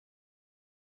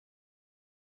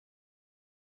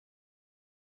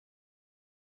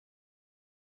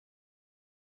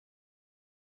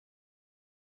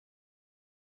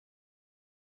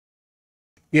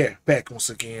Yeah, back once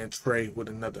again, Trey, with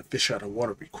another Fish Out of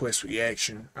Water request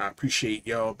reaction. I appreciate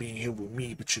y'all being here with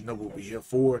me, but you know what we're here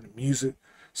for, the music.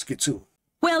 Let's get to it.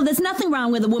 Well, there's nothing wrong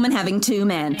with a woman having two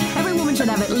men. Every woman should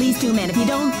have at least two men. If you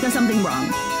don't, there's something wrong.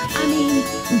 I mean,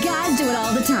 guys do it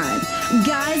all the time.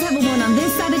 Guys have a woman on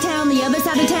this side of town, the other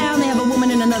side of town. They have a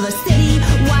woman in another city.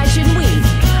 Why shouldn't we?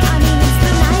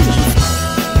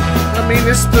 I mean,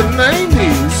 it's the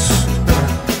 90s.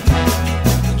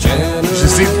 You should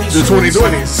see the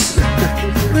 2020s.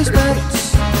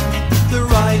 Respects the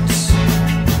rights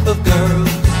of girls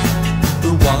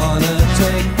who wanna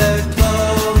take their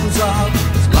clothes off,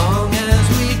 as long as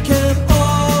we can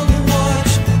all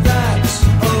watch. That's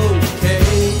okay.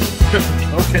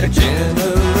 Okay.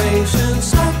 Generation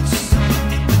sex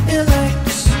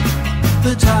elects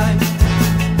the type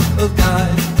of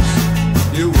guys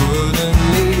you wouldn't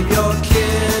leave your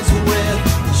kids with.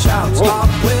 Shout stop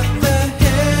with their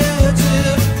heads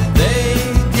if they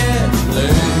get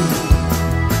laid.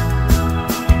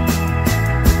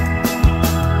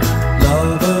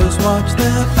 Lovers watch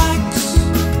their backs,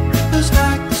 the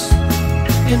stacks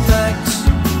in facts,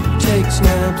 take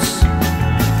snaps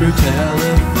through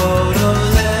telephoto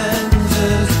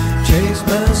lenses, chase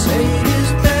Mercedes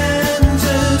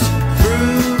Benzes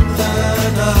through the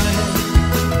night.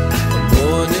 The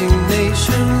morning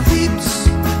nation weeps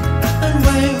and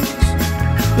wails,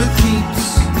 but keeps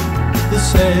the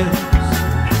sails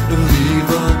of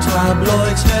evil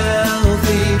tabloids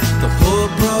healthy. The poor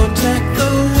protect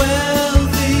the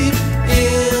wealthy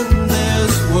in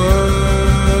this world.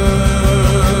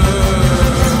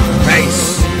 Nice.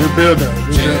 Good build-up.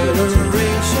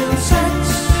 Generation sex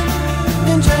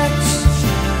injects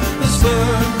the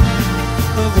sperm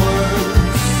of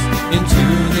words into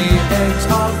the eggs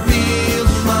of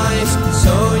field mice,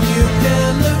 so you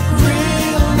can look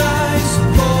real nice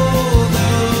for the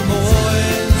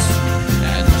boys.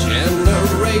 And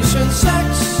generation sex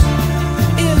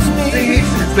is me.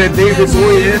 It's that David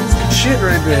Bowie shit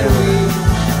right there.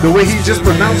 The way he just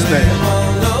pronounced that.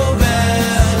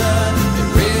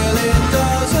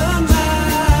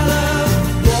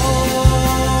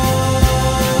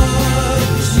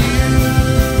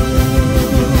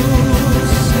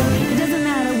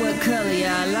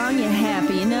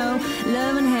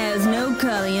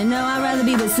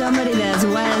 Somebody that's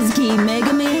wise, keep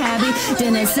making me happy.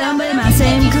 Then there's somebody my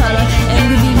same color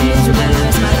and could be miserable the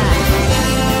rest of my life.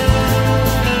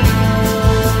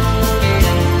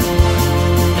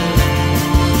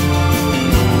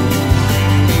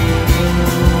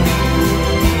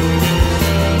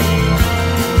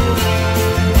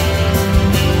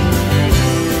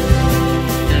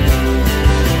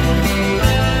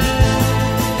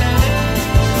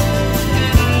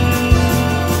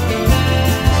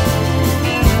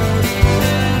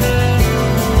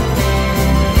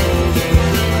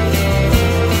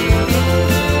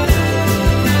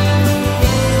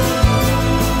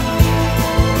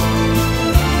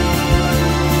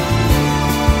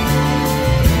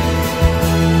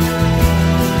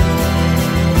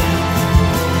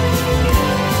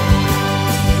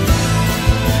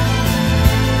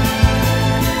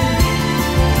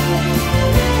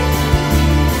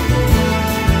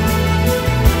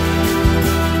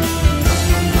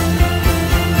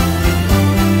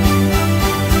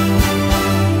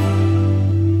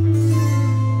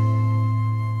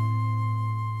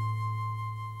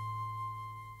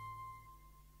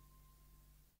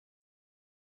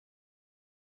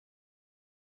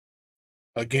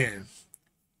 Again,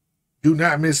 do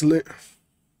not mislead.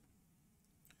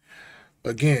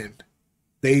 Again,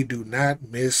 they do not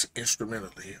miss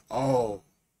instrumentally. All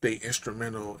they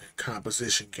instrumental and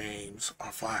composition games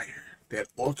are fire. That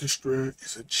orchestra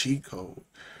is a cheat code.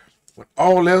 When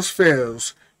all else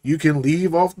fails, you can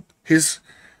leave off his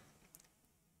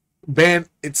band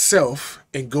itself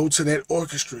and go to that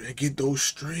orchestra and get those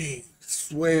strings,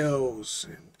 swells,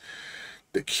 and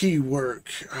the key work.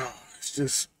 Oh, it's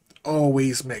just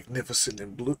always magnificent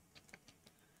and blue.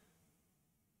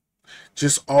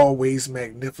 Just always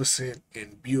magnificent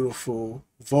and beautiful.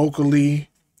 Vocally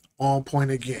on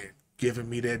point again, giving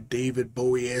me that David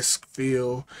Bowie-esque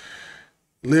feel.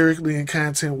 Lyrically and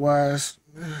content-wise,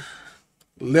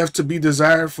 left to be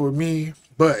desired for me,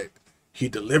 but he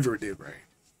delivered it right.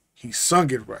 He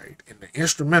sung it right. And the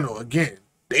instrumental, again,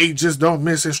 they just don't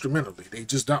miss instrumentally. They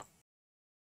just don't.